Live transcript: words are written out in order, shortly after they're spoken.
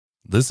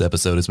This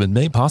episode has been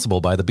made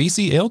possible by the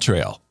BC Ale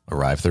Trail.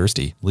 Arrive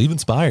thirsty, leave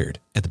inspired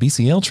at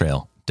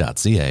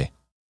thebcaletrail.ca.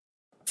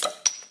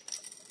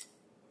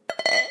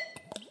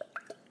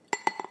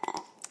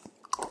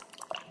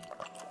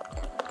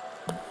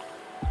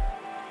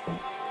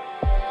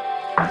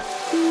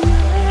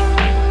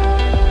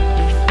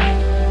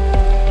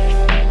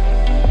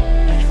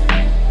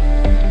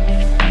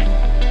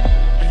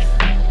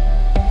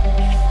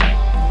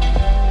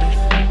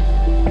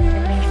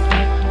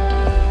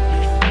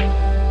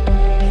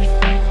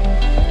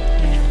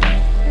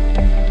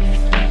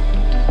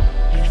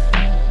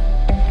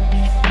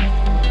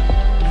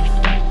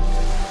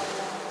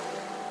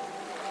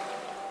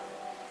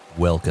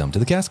 Welcome to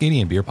the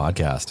Cascadian Beer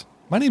Podcast.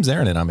 My name's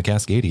Aaron and I'm a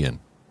Cascadian.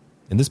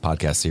 In this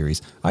podcast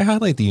series, I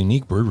highlight the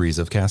unique breweries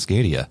of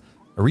Cascadia,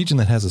 a region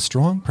that has a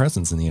strong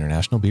presence in the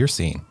international beer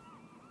scene.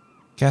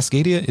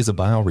 Cascadia is a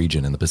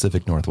bioregion in the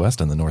Pacific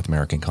Northwest and the North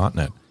American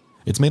continent.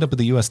 It's made up of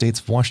the U.S. states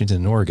of Washington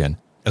and Oregon,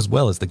 as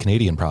well as the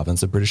Canadian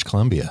province of British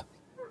Columbia.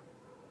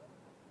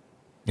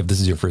 If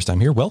this is your first time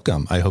here,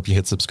 welcome. I hope you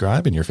hit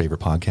subscribe in your favorite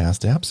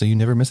podcast app so you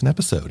never miss an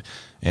episode.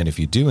 And if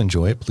you do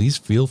enjoy it, please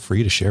feel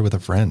free to share with a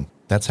friend.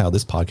 That's how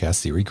this podcast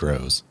series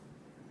grows.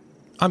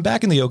 I'm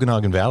back in the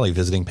Okanagan Valley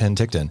visiting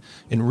Penticton.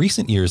 In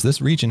recent years,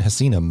 this region has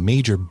seen a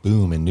major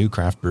boom in new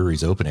craft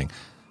breweries opening,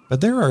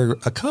 but there are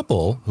a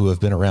couple who have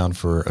been around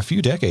for a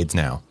few decades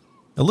now.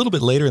 A little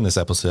bit later in this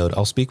episode,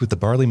 I'll speak with the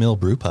Barley Mill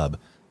Brew Pub,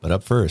 but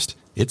up first,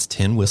 it's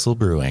Tin Whistle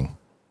Brewing.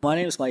 My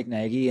name is Mike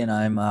Nagy, and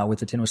I'm with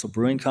the Tin Whistle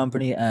Brewing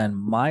Company, and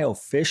my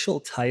official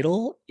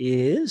title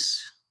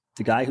is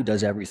the guy who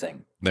does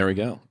everything. There we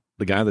go.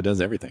 The guy that does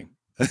everything.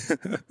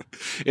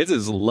 It's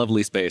this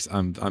lovely space.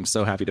 I'm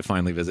so happy to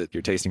finally visit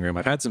your tasting room.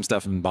 I've had some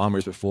stuff in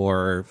Bombers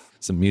before,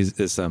 some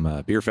music,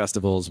 some beer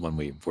festivals when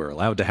we were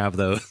allowed to have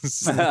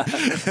those. But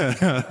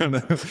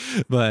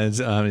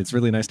it's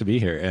really nice to be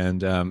here.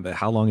 And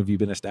how long have you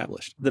been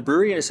established? The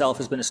brewery itself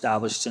has been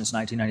established since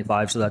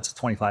 1995, so that's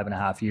 25 and a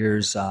half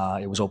years.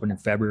 It was opened in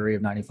February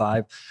of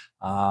 95.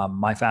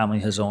 My family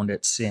has owned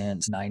it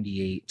since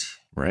 98.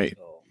 Right.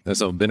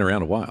 So been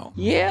around a while.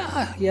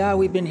 Yeah.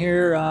 We've been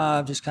here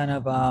just kind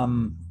of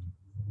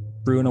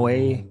brewing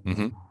away,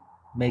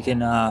 making,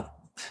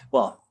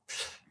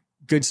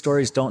 good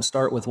stories don't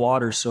start with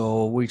water.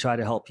 So we try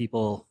to help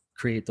people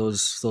create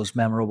those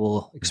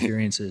memorable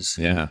experiences.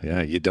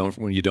 Yeah. You don't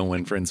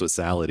win friends with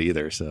salad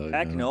either. So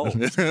heck no.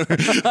 Unless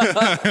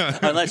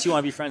you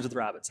want to be friends with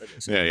rabbits, I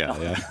guess.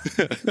 Yeah.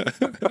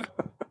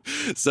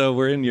 So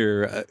we're in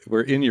your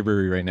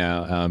brewery right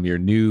now. Your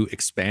new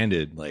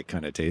expanded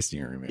kind of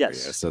tasting room area.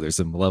 Yes. So there's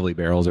some lovely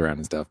barrels around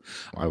and stuff.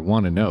 I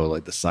want to know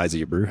the size of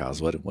your brew house.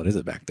 What is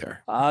it back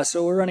there?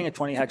 So we're running a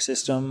 20 hex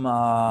system.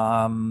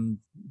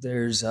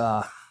 There's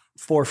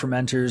 4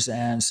 fermenters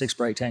and 6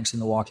 bright tanks in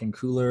the walk-in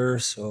cooler.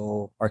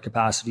 So our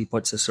capacity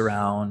puts us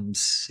around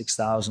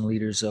 6,000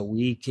 liters a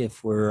week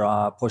if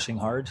we're pushing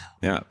hard.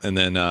 Yeah. And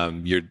then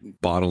you're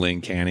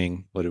bottling,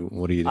 canning. What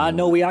are you doing?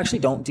 No, we actually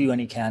don't do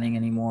any canning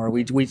anymore.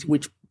 We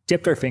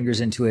dipped our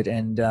fingers into it.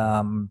 And,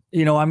 I'm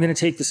going to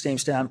take the same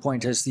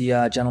standpoint as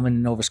the gentleman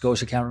in Nova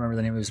Scotia. Can't remember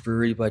the name of his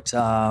brewery, but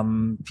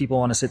people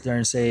want to sit there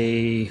and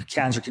say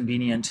cans are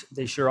convenient.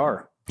 They sure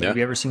are. Yeah. Have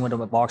you ever seen what a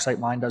bauxite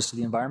mine does to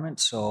the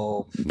environment?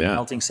 So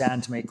melting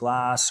sand to make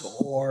glass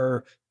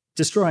or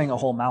destroying a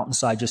whole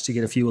mountainside just to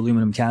get a few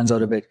aluminum cans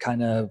out of it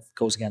kind of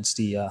goes against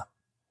the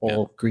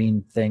whole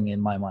green thing in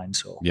my mind.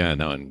 So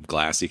and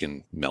glass, you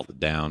can melt it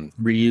down.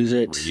 Reuse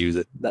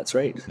it. That's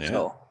right. Yeah.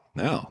 So.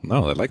 No,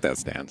 I like that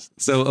stance.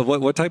 So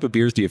what type of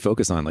beers do you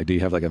focus on? Do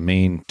you have a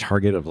main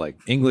target of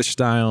English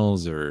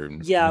styles or?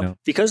 Yeah,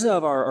 because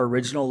of our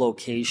original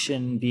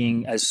location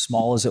being as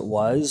small as it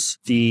was,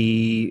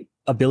 the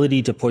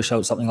ability to push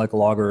out something like a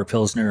lager or a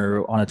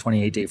pilsner on a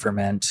 28-day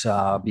ferment,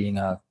 being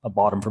a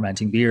bottom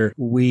fermenting beer,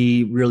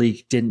 we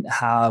really didn't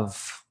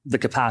have the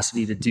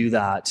capacity to do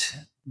that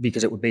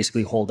because it would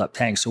basically hold up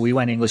tanks. So we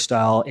went English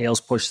style. Ales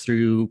push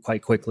through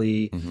quite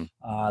quickly.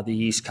 The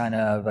yeast kind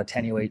of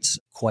attenuates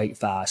quite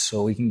fast.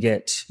 So we can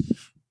get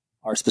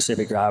our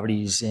specific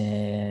gravities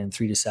in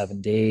 3 to 7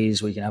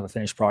 days. We can have a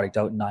finished product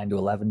out in 9 to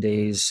 11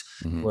 days.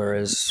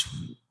 Whereas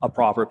a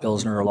proper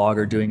pilsner or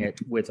lager doing it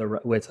with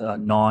a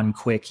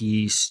non-quick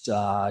yeast,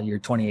 you're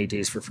 28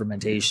 days for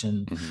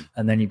fermentation,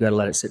 and then you've got to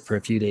let it sit for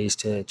a few days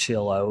to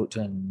chill out.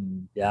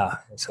 And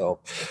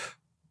so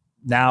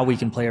now we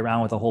can play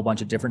around with a whole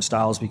bunch of different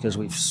styles because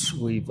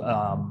we've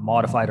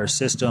modified our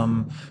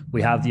system.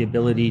 We have the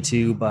ability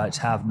to, but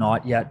have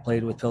not yet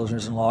played with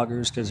pilsners and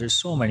lagers because there's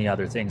so many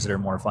other things that are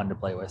more fun to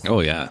play with.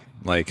 Oh yeah,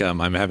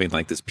 I'm having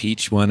this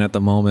peach one at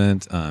the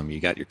moment. You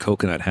got your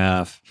coconut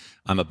half.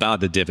 I'm about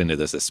to dip into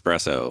this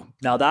espresso.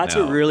 Now that's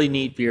a really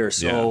neat beer.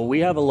 So we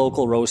have a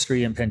local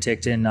roastery in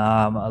Penticton.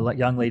 A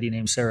young lady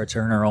named Sarah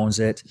Turner owns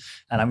it.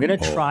 And I'm going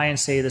to try and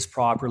say this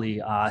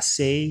properly.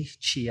 Say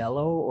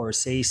Cielo or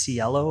Say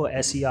Cielo,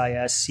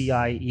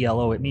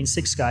 Seiscielo. It means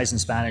 6 guys in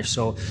Spanish.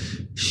 So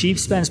she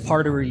spends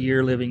part of her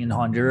year living in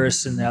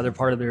Honduras and the other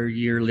part of her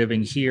year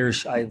living here.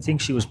 I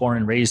think she was born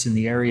and raised in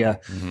the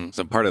area. Mm-hmm.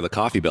 Some part of the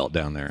coffee belt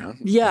down there, huh?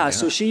 huh? Yeah,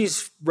 so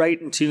she's right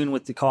in tune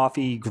with the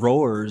coffee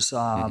growers,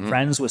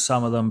 friends with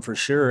some of them for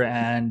sure,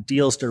 and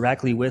deals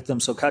directly with them.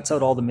 So cuts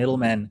out all the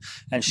middlemen,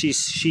 and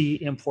she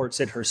imports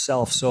it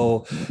herself.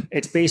 So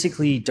it's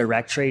basically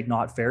direct trade,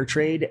 not fair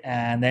trade.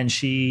 And then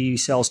she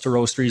sells to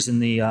roasteries in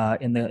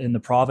the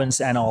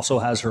province, and also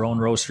has her own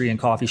roastery and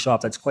coffee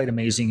shop that's quite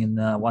amazing in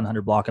the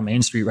 100 block of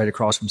Main Street, right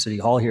across from City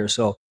Hall here.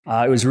 So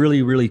it was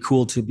really, really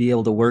cool to be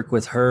able to work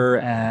with her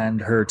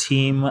and her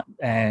team.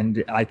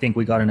 And I think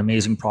we got an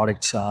amazing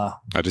product.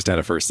 I just had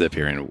a first sip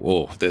here, and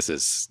whoa, this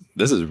is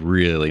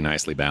really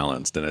nicely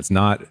balanced, and it's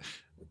not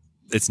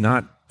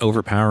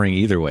overpowering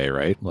either way,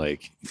 right?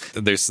 Like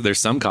there's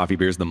some coffee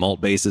beers, the malt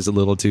base is a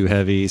little too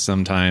heavy.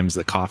 Sometimes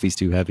the coffee's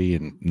too heavy,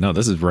 and no,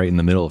 this is right in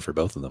the middle for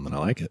both of them, and I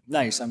like it.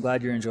 Nice. I'm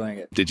glad you're enjoying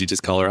it. Did you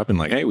just call her up and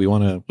like, hey, we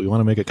want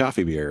to make a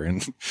coffee beer?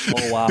 And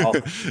oh wow,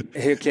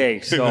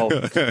 okay, so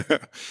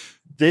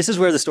this is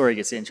where the story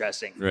gets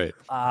interesting, right?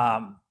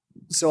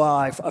 So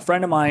a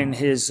friend of mine,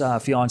 his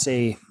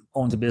fiance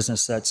owns a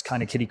business that's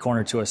kind of kitty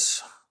corner to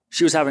us.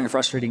 She was having a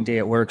frustrating day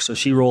at work, so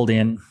she rolled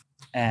in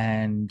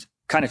and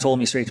kind of told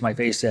me straight to my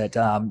face that,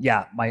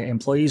 my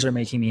employees are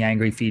making me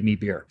angry, feed me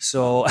beer.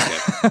 So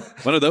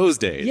one of those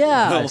days.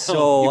 Yeah.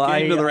 So you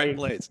came to the right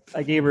place.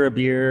 I gave her a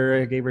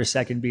beer, I gave her a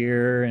second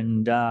beer.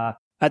 And at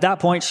that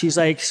point, she's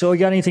like, so you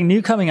got anything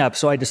new coming up?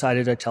 So I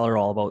decided to tell her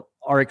all about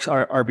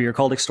our beer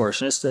called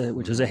Extortionist,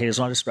 which is a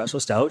hazelnut espresso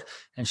stout.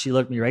 And she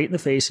looked me right in the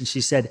face and she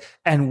said,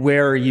 and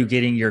where are you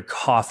getting your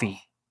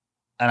coffee?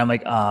 And I'm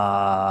like,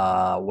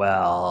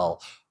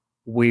 well,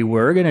 we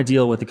were going to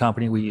deal with the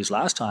company we used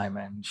last time.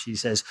 And she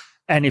says,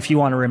 and if you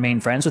want to remain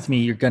friends with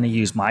me, you're going to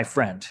use my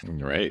friend.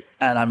 Right.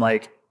 And I'm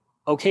like,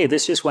 okay,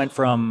 this just went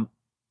from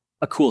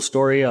a cool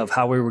story of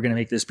how we were going to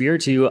make this beer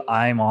to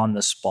I'm on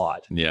the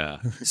spot.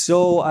 Yeah.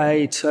 So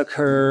I took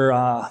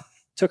her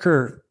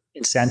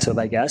incentive,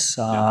 I guess,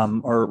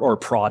 or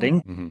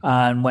prodding,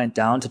 and went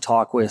down to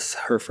talk with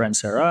her friend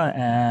Sarah.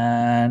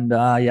 And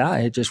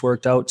it just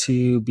worked out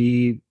to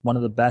be one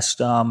of the best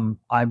I'm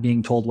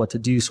being told what to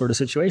do sort of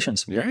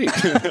situations. Right.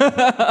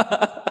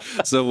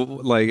 So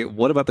like,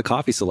 what about the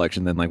coffee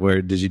selection then? Like,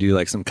 where did you do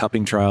like some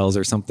cupping trials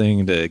or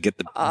something to get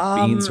the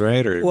beans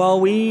right? Or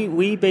well,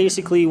 we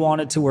basically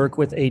wanted to work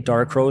with a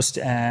dark roast,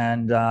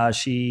 and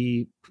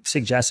she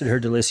suggested her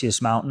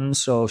Delicious Mountain.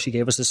 So she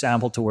gave us a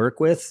sample to work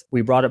with.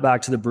 We brought it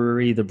back to the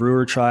brewery. The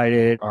brewer tried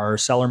it. Our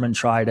cellarman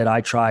tried it.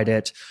 I tried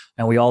it.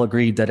 And we all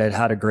agreed that it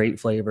had a great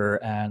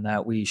flavor and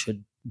that we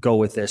should go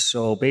with this.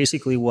 So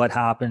basically what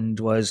happened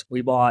was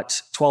we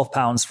bought 12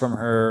 pounds from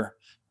her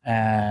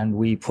and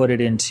we put it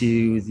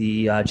into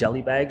the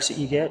jelly bags that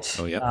you get.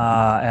 Oh,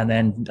 yeah. And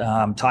then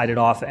tied it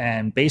off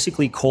and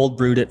basically cold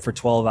brewed it for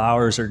 12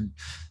 hours or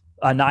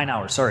 9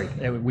 hours. Sorry.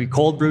 We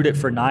cold brewed it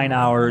for 9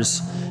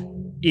 hours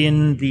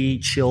in the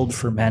chilled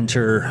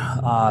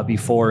fermenter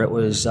before it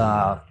was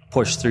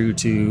pushed through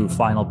to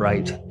final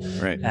bright.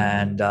 Right.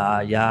 And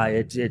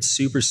it's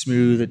super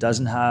smooth. It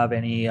doesn't have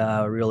any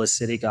real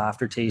acidic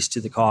aftertaste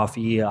to the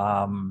coffee.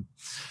 I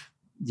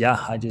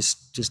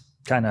just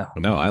kind of.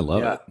 No, I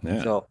love it.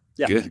 Yeah. So,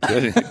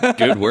 yeah.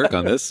 Good work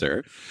on this,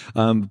 sir.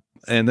 And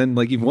then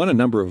like you've won a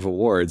number of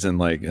awards, and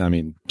like, I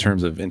mean, in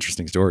terms of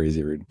interesting stories,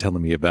 you were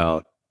telling me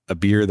about a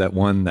beer that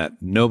won that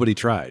nobody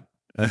tried.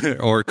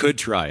 Or could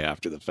try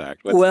after the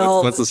fact.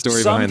 What's the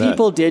story behind that? Some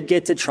people did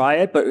get to try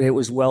it, but it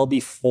was well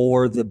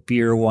before the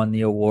beer won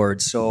the award.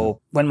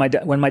 So when my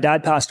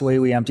dad passed away,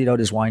 we emptied out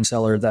his wine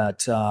cellar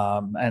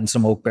and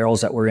some oak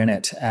barrels that were in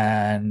it,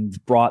 and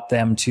brought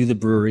them to the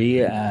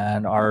brewery.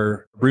 And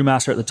our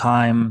brewmaster at the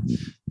time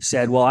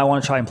said, "Well, I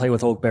want to try and play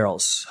with oak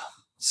barrels."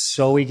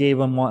 So we gave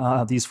him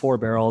these 4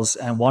 barrels,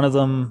 and one of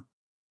them,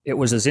 it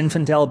was a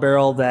Zinfandel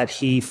barrel that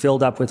he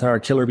filled up with our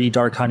Killer Bee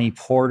Dark Honey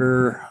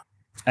Porter.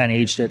 And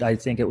aged it, I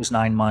think it was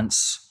 9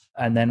 months.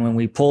 And then when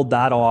we pulled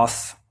that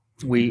off,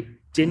 we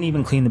didn't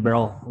even clean the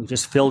barrel. We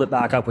just filled it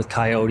back up with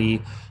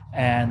Coyote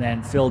and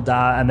then filled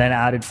that and then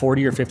added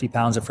 40 or 50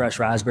 pounds of fresh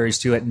raspberries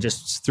to it and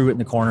just threw it in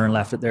the corner and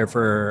left it there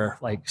for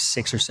like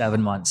 6 or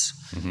 7 months.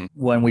 Mm-hmm.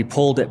 When we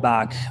pulled it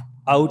back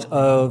out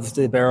of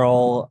the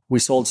barrel, we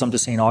sold some to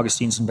St.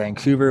 Augustine's in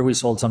Vancouver. We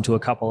sold some to a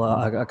couple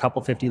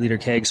 50-liter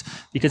kegs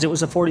because it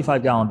was a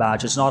 45-gallon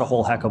batch. It's not a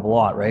whole heck of a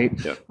lot, right?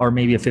 Yep. Or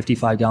maybe a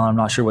 55-gallon. I'm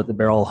not sure what the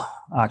barrel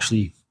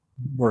actually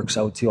works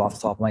out to off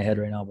the top of my head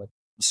right now. But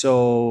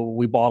so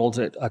we bottled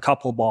it, a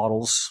couple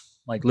bottles.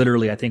 Like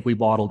literally, I think we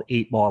bottled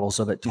 8 bottles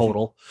of it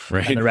total.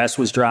 Right. And the rest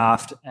was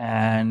draft.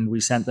 And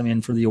we sent them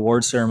in for the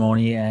award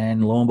ceremony.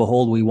 And lo and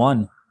behold, we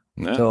won.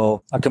 Yeah.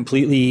 So a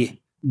completely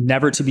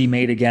never to be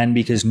made again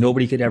because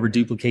nobody could ever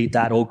duplicate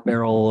that oak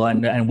barrel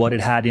and what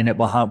it had in it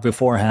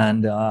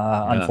beforehand.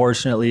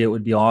 Unfortunately, it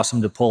would be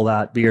awesome to pull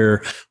that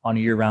beer on a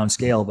year-round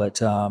scale.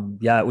 But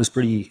it was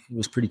pretty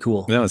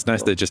cool. No, it's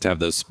nice to just have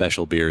those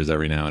special beers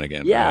every now and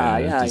again. Yeah,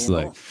 right? yeah. Just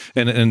like,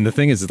 and the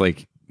thing is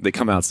like they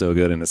come out so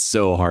good, and it's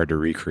so hard to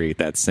recreate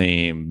that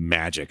same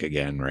magic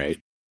again, right?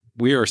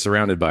 We are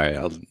surrounded by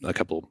a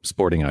couple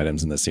sporting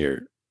items in this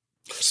here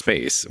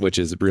space, which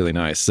is really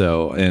nice.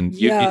 So, and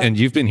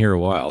you've been here a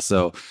while.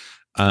 So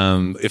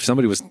If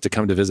somebody was to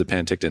come to visit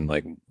Penticton,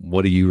 like,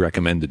 what do you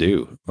recommend to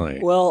do?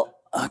 Like, Well,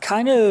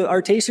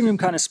 our tasting room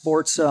kind of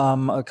sports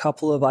a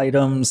couple of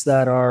items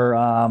that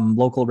are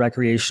local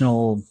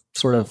recreational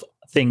sort of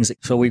things.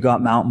 So we've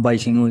got mountain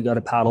biking, we've got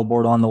a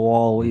paddleboard on the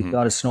wall, we've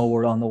got a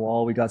snowboard on the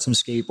wall, we got some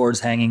skateboards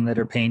hanging that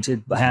are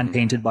hand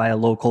painted by a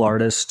local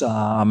artist.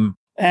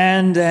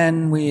 And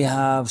then we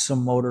have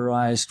some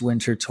motorized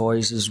winter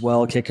toys as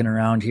well kicking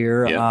around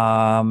here.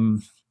 Yeah.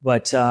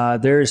 But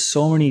there's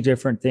so many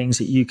different things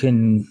that you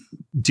can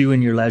do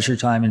in your leisure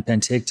time in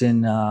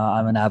Penticton.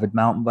 I'm an avid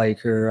mountain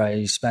biker.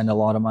 I spend a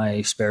lot of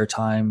my spare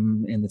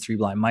time in the Three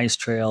Blind Mice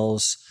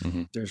trails.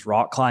 There's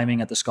rock climbing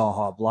at the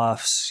Skaha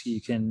Bluffs. You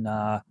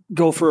can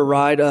go for a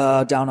ride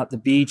down at the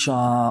beach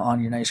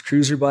on your nice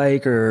cruiser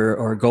bike,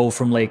 or go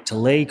from lake to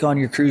lake on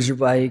your cruiser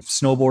bike,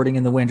 snowboarding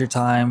in the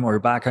wintertime, or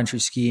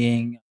backcountry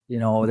skiing. You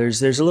know,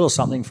 there's a little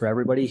something for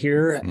everybody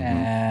here,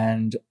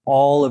 and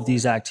all of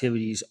these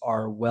activities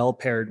are well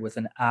paired with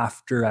an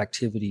after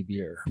activity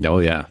beer. Oh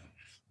yeah.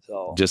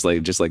 So just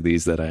like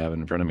these that I have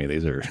in front of me,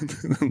 these are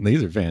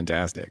these are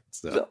fantastic.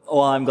 So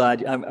well,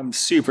 I'm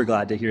super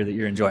glad to hear that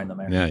you're enjoying them,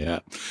 Aaron. yeah.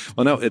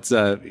 Well, no, it's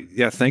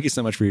thank you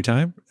so much for your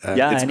time.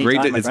 It's anytime,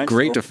 great. It's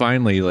great to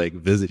finally like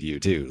visit you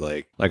too.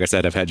 Like I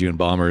said, I've had you in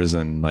Bombers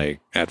and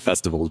like at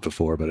festivals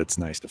before, but it's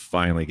nice to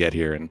finally get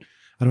here, and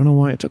I don't know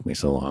why it took me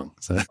so long.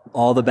 So.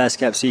 All the best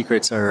kept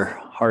secrets are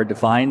hard to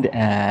find.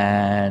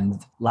 And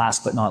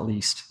last but not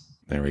least.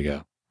 There we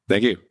go.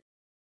 Thank you.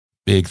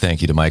 Big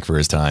thank you to Mike for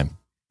his time.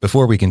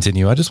 Before we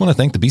continue, I just want to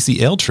thank the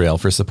BC Ale Trail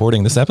for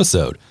supporting this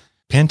episode.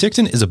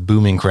 Penticton is a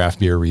booming craft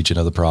beer region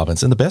of the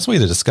province, and the best way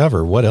to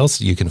discover what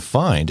else you can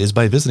find is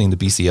by visiting the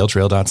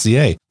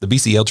bcaletrail.ca. The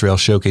BC Ale Trail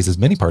showcases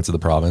many parts of the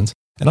province,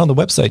 and on the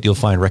website, you'll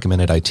find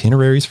recommended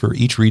itineraries for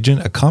each region,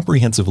 a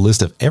comprehensive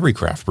list of every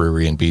craft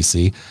brewery in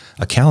BC,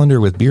 a calendar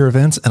with beer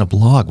events, and a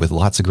blog with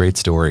lots of great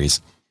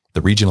stories.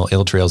 The regional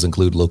ale trails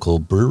include local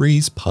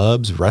breweries,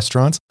 pubs,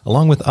 restaurants,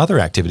 along with other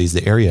activities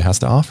the area has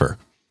to offer.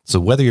 So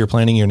whether you're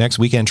planning your next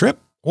weekend trip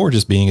or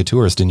just being a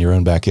tourist in your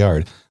own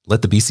backyard,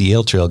 let the BC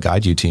Ale Trail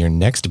guide you to your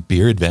next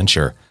beer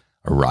adventure.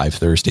 Arrive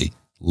thirsty,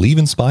 leave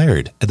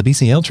inspired at the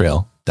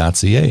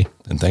bcaletrail.ca.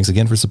 And thanks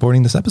again for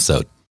supporting this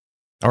episode.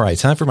 All right,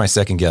 time for my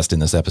second guest in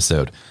this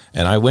episode.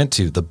 And I went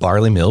to the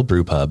Barley Mill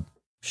Brew Pub.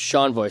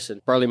 Sean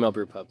Voisin, Barley Mill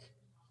Brew Pub.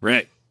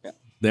 Right. Yeah.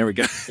 There we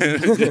go.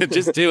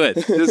 Just do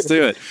it. Just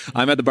do it.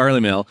 I'm at the Barley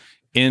Mill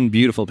in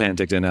beautiful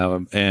Penticton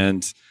now.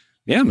 And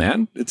yeah,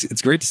 man,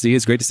 it's great to see.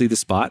 It's great to see the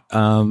spot.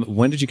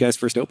 When did you guys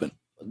first open?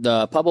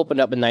 The pub opened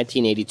up in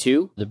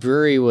 1982. The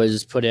brewery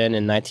was put in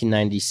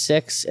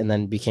 1996 and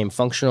then became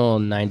functional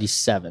in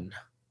 97.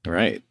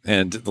 Right.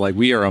 And like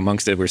we are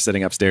amongst it. We're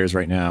sitting upstairs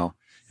right now.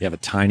 You have a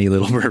tiny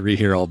little brewery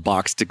here all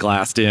boxed to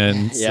glassed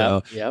in.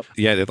 So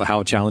yeah,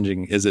 how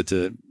challenging is it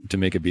to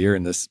make a beer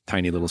in this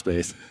tiny little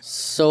space?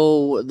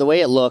 So the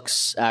way it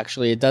looks,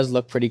 actually, it does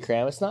look pretty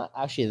cramped. It's not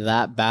actually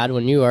that bad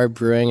when you are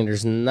brewing, and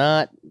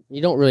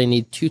you don't really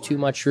need too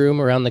much room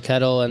around the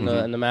kettle and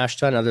the mash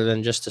tun, other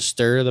than just to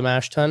stir the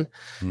mash tun,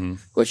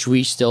 which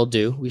we still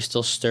do. We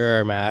still stir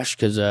our mash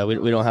because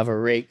we don't have a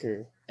rake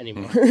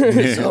anymore.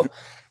 So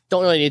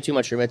don't really need too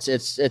much room.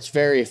 It's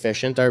very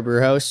efficient, our brew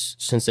house,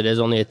 since it is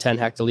only a 10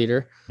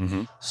 hectoliter.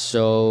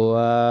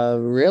 So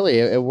really,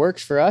 it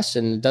works for us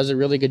and it does a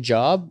really good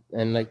job.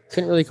 And I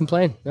couldn't really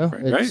complain. No,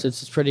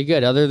 it's pretty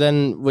good. Other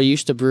than we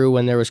used to brew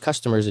when there was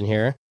customers in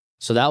here.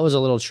 So that was a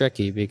little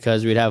tricky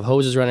because we'd have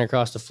hoses running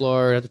across the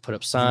floor, we'd have to put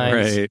up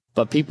signs. Right.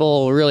 But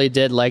people really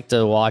did like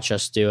to watch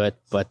us do it,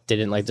 but they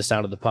didn't like the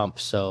sound of the pump.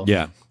 So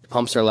the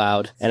pumps are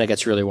loud and it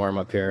gets really warm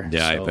up here.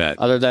 Yeah, so, I bet.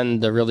 Other than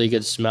the really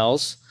good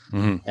smells,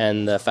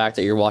 and the fact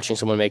that you're watching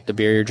someone make the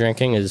beer you're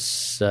drinking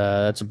is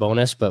that's a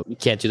bonus, but we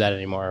can't do that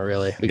anymore.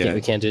 Really, we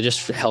can't do it just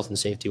for health and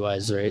safety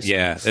wise, right?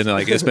 Yeah, and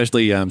like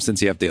especially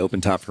since you have the open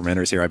top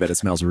fermenters here, I bet it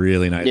smells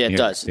really nice. Yeah, it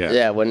does.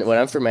 Yeah, when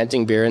I'm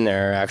fermenting beer in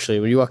there, actually,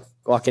 when you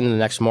walk in the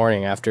next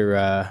morning after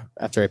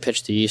I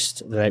pitched the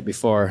yeast the night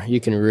before,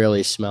 you can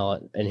really smell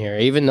it in here.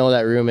 Even though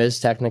that room is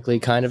technically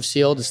kind of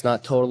sealed, it's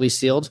not totally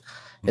sealed.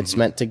 It's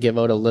meant to give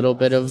out a little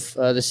bit of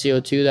the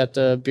CO2 that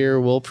the beer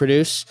will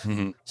produce.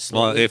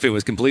 Well, if it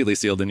was completely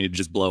sealed, then you'd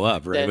just blow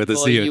up, right? Then, with the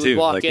CO2. You would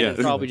walk in and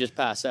probably just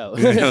pass out.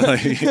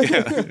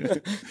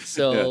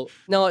 So,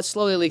 no, it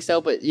slowly leaks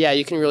out, but yeah,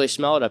 you can really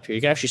smell it up here.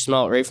 You can actually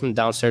smell it right from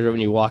downstairs when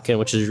you walk in,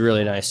 which is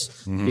really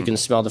nice. You can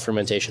smell the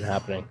fermentation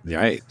happening.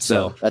 Right.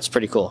 So that's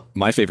pretty cool.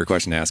 My favorite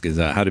question to ask is,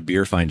 how did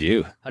beer find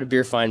you? How did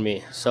beer find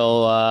me?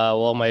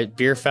 So, my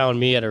beer found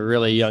me at a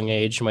really young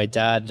age. My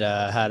dad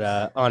had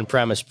a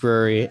on-premise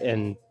brewery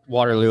in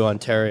Waterloo,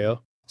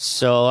 Ontario.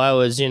 So I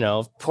was,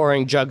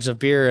 pouring jugs of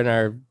beer in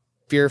our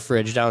beer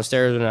fridge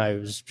downstairs when I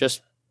was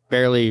just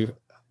barely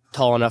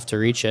tall enough to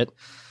reach it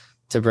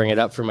to bring it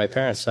up for my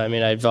parents. I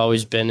mean, I've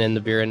always been in the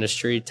beer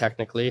industry,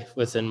 technically,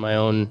 within my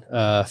own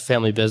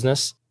family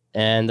business.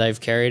 And I've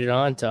carried it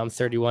on to I'm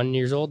 31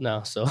 years old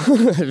now. So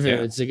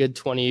it's a good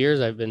 20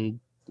 years I've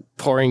been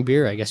pouring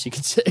beer, I guess you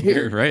could say.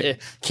 Right.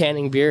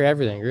 Canning beer,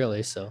 everything,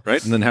 really. So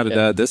right. And then how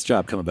did this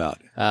job come about?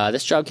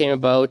 This job came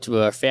about.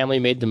 Our family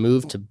made the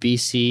move to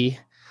BC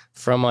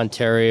from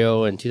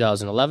Ontario in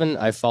 2011.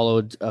 I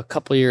followed a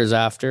couple years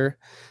after.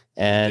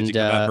 And Did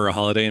you come out for a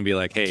holiday and be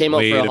like, hey, came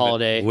out for a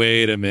holiday.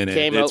 Wait a minute.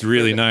 Came It's out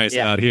really for nice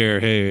out here.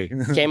 Hey.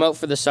 Came out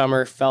for the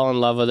summer, fell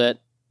in love with it.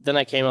 Then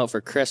I came out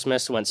for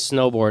Christmas, went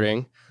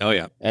snowboarding. Oh,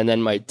 yeah. And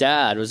then my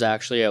dad was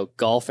actually out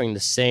golfing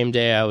the same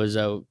day I was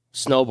out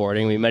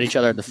snowboarding. We met each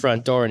other at the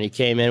front door, and he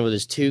came in with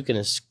his toque and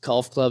his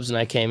golf clubs, and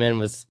I came in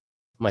with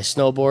my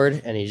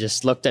snowboard, and he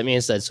just looked at me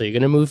and said, so you're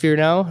going to move here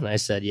now? And I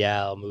said,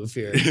 yeah, I'll move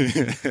here.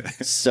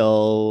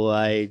 So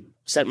I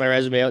sent my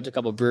resume out to a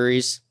couple of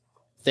breweries.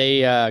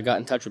 They got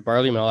in touch with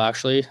Barley Mill,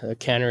 actually, a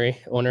cannery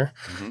owner.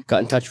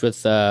 Got in touch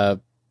with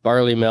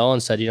Barley Mill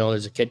and said,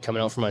 there's a kid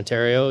coming out from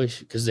Ontario,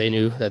 because they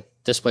knew that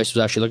this place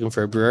was actually looking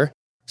for a brewer.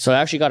 So I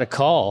actually got a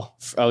call.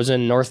 I was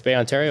in North Bay,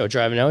 Ontario,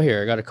 driving out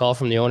here. I got a call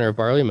from the owner of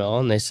Barley Mill,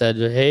 and they said,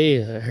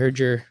 hey, I heard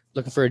you're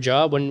looking for a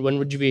job. When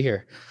would you be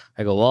here?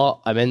 I go,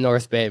 well, I'm in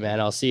North Bay, man.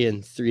 I'll see you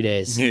in 3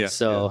 days.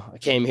 I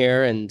came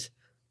here and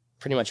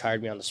pretty much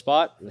hired me on the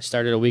spot. I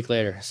started a week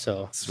later.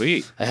 So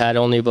sweet. I had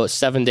only about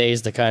 7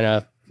 days to kind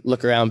of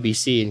look around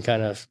BC and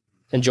kind of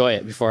enjoy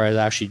it before I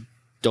actually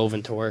dove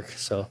into work.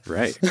 So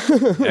right.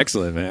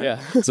 Excellent, man. Yeah.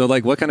 So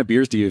like what kind of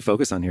beers do you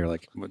focus on here?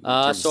 Like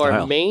so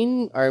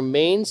our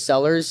main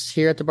sellers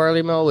here at the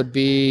Barley Mill would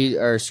be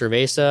our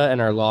cerveza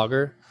and our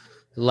lager.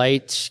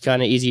 Light,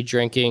 kind of easy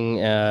drinking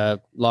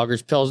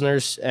lagers,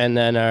 pilsners, and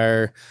then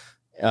our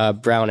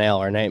brown ale,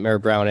 our Nightmare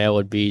Brown Ale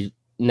would be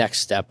next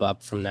step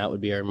up from that, would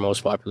be our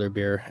most popular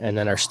beer, and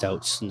then our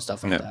stouts and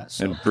stuff like that.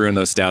 So. And brewing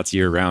those stouts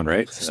year round,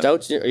 right?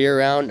 Stouts year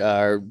round,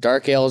 our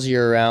dark ales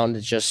year round.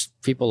 It's just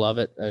people love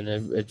it,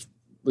 and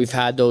we've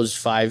had those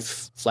 5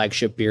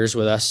 flagship beers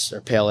with us,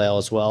 our pale ale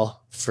as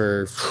well,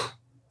 for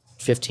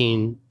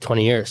 15,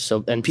 20 years.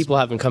 So, and people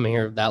have been coming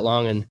here that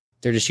long, and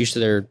they're just used to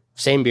their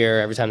same beer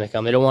every time they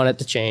come. They don't want it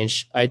to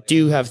change. I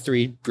do have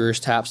 3 brewers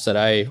taps that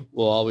I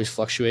will always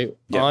fluctuate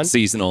on.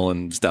 Seasonal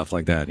and stuff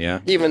like that, yeah.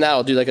 Even that,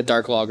 I'll do like a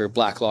dark lager,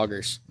 black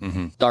lagers,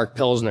 dark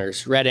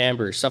pilsners, red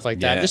ambers, stuff like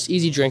that. Just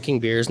easy drinking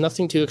beers,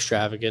 nothing too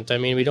extravagant. I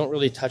mean, we don't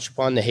really touch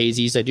upon the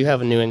hazies. I do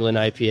have a New England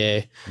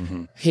IPA.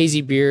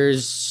 Hazy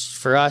beers,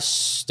 for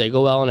us, they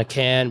go well in a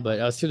can,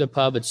 but through the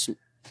pub, it's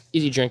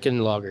easy drinking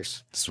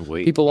lagers.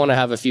 Sweet. People want to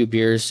have a few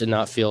beers and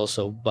not feel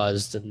so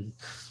buzzed, and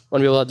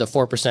want to be able to have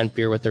the 4%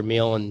 beer with their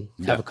meal and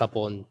have a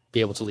couple and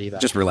be able to leave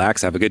after. Just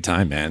relax, have a good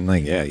time, man.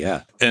 Like,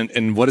 yeah.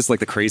 And what is like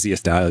the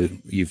craziest style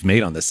you've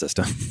made on this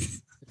system?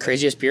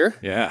 Craziest beer?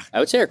 Yeah. I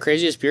would say our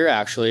craziest beer,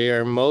 actually,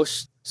 our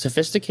most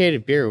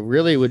sophisticated beer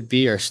really would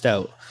be our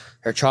stout,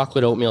 our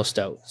chocolate oatmeal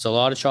stout. So a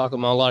lot of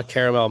chocolate malt, a lot of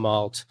caramel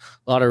malt,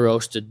 a lot of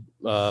roasted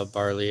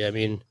barley. I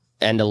mean,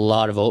 and a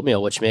lot of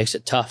oatmeal, which makes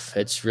it tough.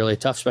 It's really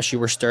tough, especially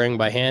we're stirring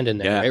by hand in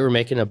there. Right? We're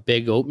making a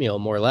big oatmeal,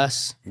 more or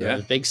less.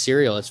 A big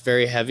cereal. It's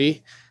very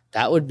heavy.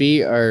 That would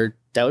be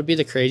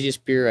the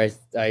craziest beer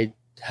I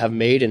have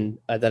made and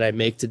that I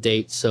make to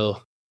date.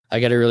 So I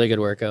get a really good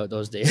workout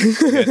those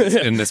days.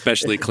 And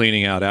especially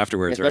cleaning out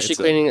afterwards, especially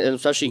cleaning and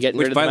especially getting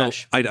rid of the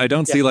mash. I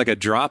don't see like a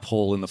drop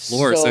hole in the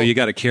floor, so you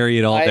got to carry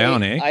it all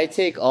down, eh? I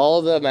take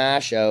all the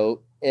mash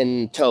out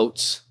in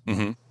totes,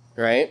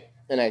 right?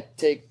 And I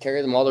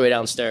carry them all the way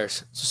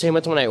downstairs. So same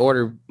with when I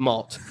order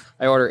malt.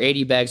 I order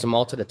 80 bags of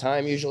malt at a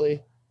time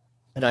usually,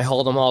 and I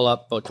haul them all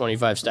up about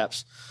 25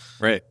 steps.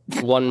 Right.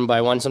 One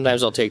by one.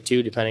 Sometimes I'll take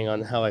 2 depending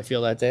on how I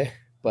feel that day.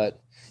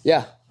 But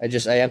yeah, I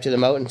empty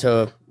them out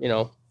into,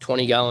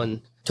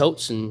 20-gallon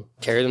totes and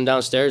carry them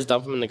downstairs,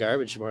 dump them in the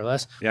garbage, more or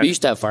less. Yeah. We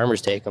used to have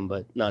farmers take them,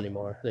 but not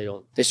anymore. They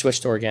don't. They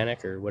switched to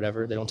organic or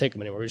whatever. They don't take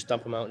them anymore. We just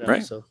dump them out now.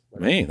 Right. So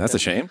man, that's a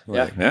shame.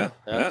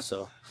 Yeah.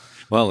 So.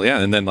 Well, yeah,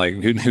 and then like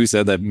who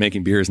said that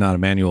making beer is not a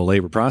manual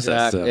labor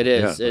process? Exactly. It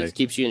is. It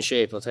keeps you in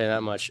shape. I'll tell you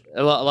that much.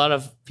 A lot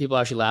of people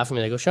actually laugh at me.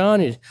 They go,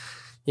 Sean,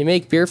 you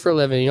make beer for a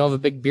living. You don't have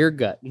a big beer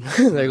gut.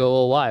 They go,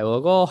 well, why?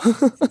 Well,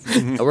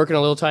 I work in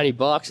a little tiny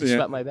box and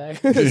sweat my bag.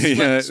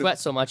 Sweat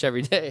so much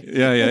every day.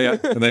 Yeah.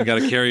 And then got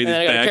to carry these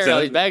bags out.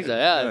 All these bags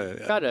out.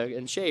 Yeah. Kind of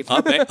in shape.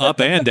 Up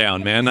and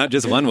down, man. Not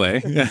just one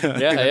way. Yeah.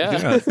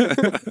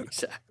 Exactly.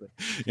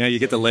 Yeah, you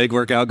get the leg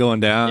workout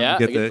going down. Yeah,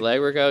 get the leg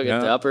workout,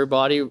 get the upper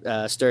body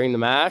stirring the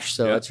mash.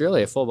 So it's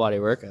really a full body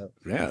workout.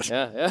 Yes.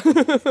 Yeah.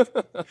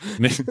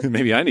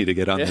 Maybe I need to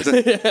get on this.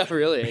 Yeah,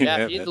 really.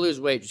 Yeah, if you need to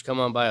lose weight, just come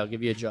on by. I'll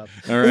give you a job.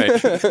 All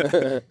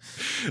right.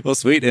 Well,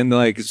 sweet. And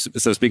like,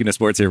 so speaking of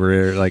sports here,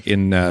 we're like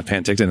in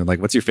Penticton. And like,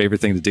 what's your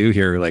favorite thing to do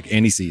here? Like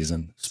any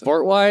season?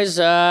 Sport wise,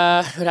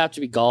 it would have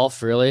to be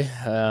golf, really.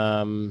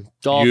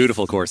 Golf,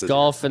 beautiful courses.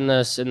 Golf in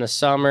the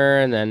summer,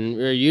 and then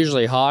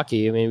usually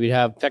hockey. I mean, we'd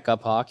have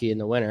pickup hockey in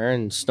the winter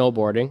and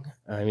snowboarding.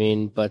 I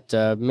mean, but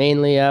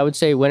mainly I would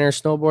say winter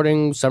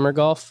snowboarding, summer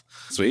golf.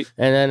 Sweet.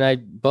 And then I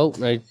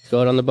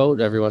go out on the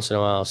boat every once in a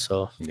while.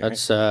 So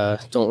that's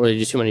don't really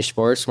do too many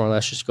sports. More or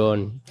less just go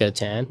and get a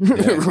tan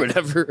or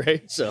whatever,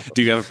 right? So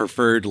do you have a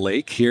preferred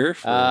lake here?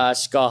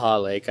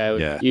 Skaha Lake. I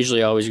would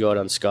usually always go out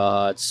on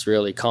Skaha. It's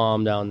really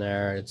calm down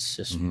there. It's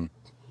just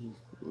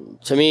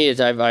to me, it's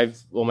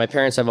my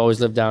parents have always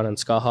lived down in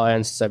Skaha,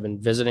 and since I've been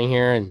visiting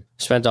here and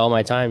spent all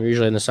my time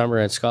usually in the summer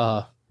at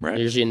Skaha. Right. I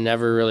usually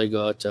never really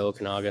go out to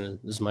Okanagan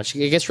as much.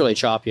 It gets really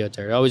choppy out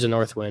there. Always a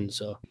north wind.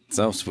 So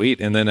sweet.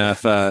 And then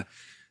if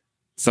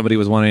somebody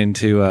was wanting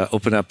to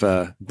open up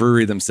a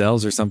brewery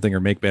themselves or something,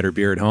 or make better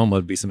beer at home, what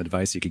would be some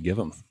advice you could give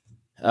them?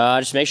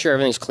 Just make sure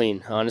everything's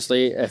clean.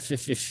 Honestly,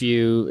 if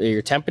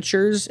your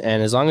temperatures,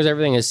 and as long as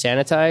everything is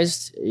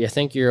sanitized, you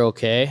think you're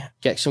okay.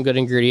 Get some good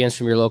ingredients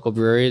from your local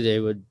brewery.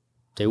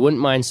 They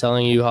wouldn't mind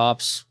selling you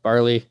hops,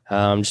 barley.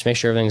 Just make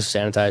sure everything's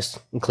sanitized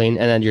and clean.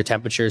 And then your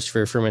temperatures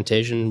for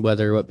fermentation,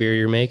 whether what beer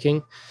you're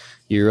making,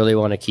 you really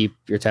want to keep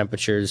your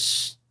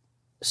temperatures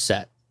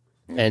set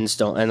and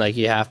like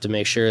you have to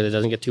make sure that it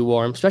doesn't get too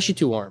warm, especially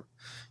too warm.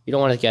 You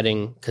don't want it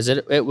getting, because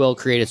it will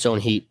create its own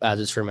heat as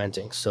it's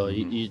fermenting. So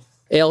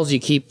ales you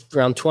keep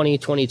around 20,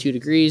 22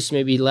 degrees,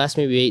 maybe less,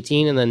 maybe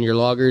 18, and then your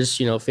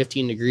lagers,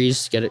 15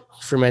 degrees to get it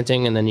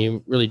fermenting, and then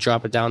you really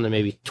drop it down to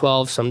maybe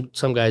 12.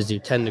 Some guys do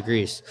 10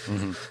 degrees,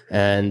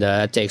 and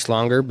it takes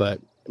longer,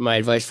 but my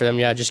advice for them,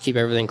 just keep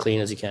everything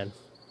clean as you can.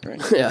 Right.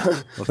 Yeah.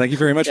 Well, thank you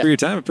very much for your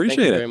time. Appreciate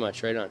it. Thank you very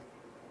much. Right on.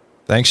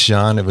 Thanks,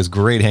 Sean. It was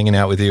great hanging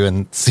out with you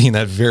and seeing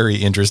that very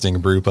interesting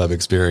brew pub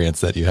experience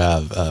that you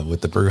have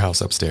with the brew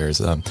house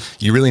upstairs.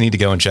 You really need to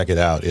go and check it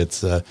out.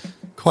 It's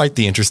quite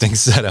the interesting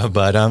setup,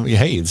 but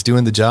hey, it's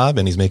doing the job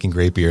and he's making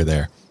great beer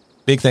there.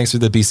 Big thanks to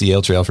the BC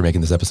Ale Trail for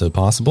making this episode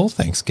possible.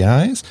 Thanks,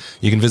 guys.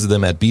 You can visit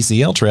them at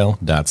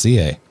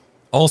bcaltrail.ca.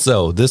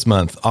 Also, this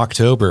month,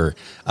 October,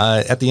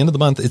 at the end of the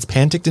month, it's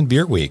Penticton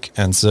Beer Week.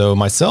 And so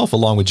myself,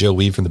 along with Joe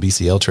Weave from the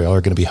BCL Trail, are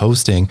going to be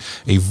hosting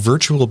a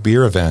virtual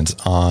beer event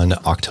on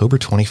October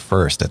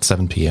 21st at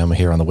 7 p.m.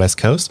 here on the West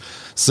Coast.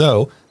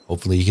 So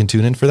hopefully you can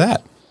tune in for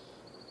that.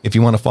 If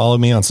you want to follow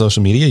me on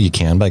social media, you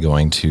can by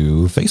going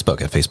to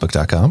Facebook at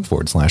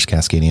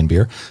facebook.com/Cascadian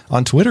Beer,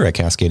 on Twitter at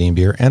Cascadian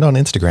Beer, and on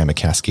Instagram at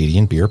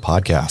Cascadian Beer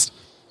Podcast.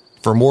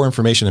 For more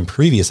information in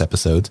previous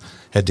episodes,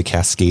 head to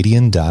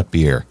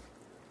cascadian.beer.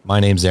 My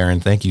name's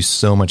Aaron. Thank you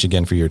so much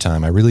again for your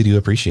time. I really do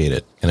appreciate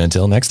it. And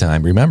until next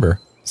time,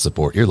 remember,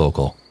 support your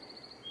local.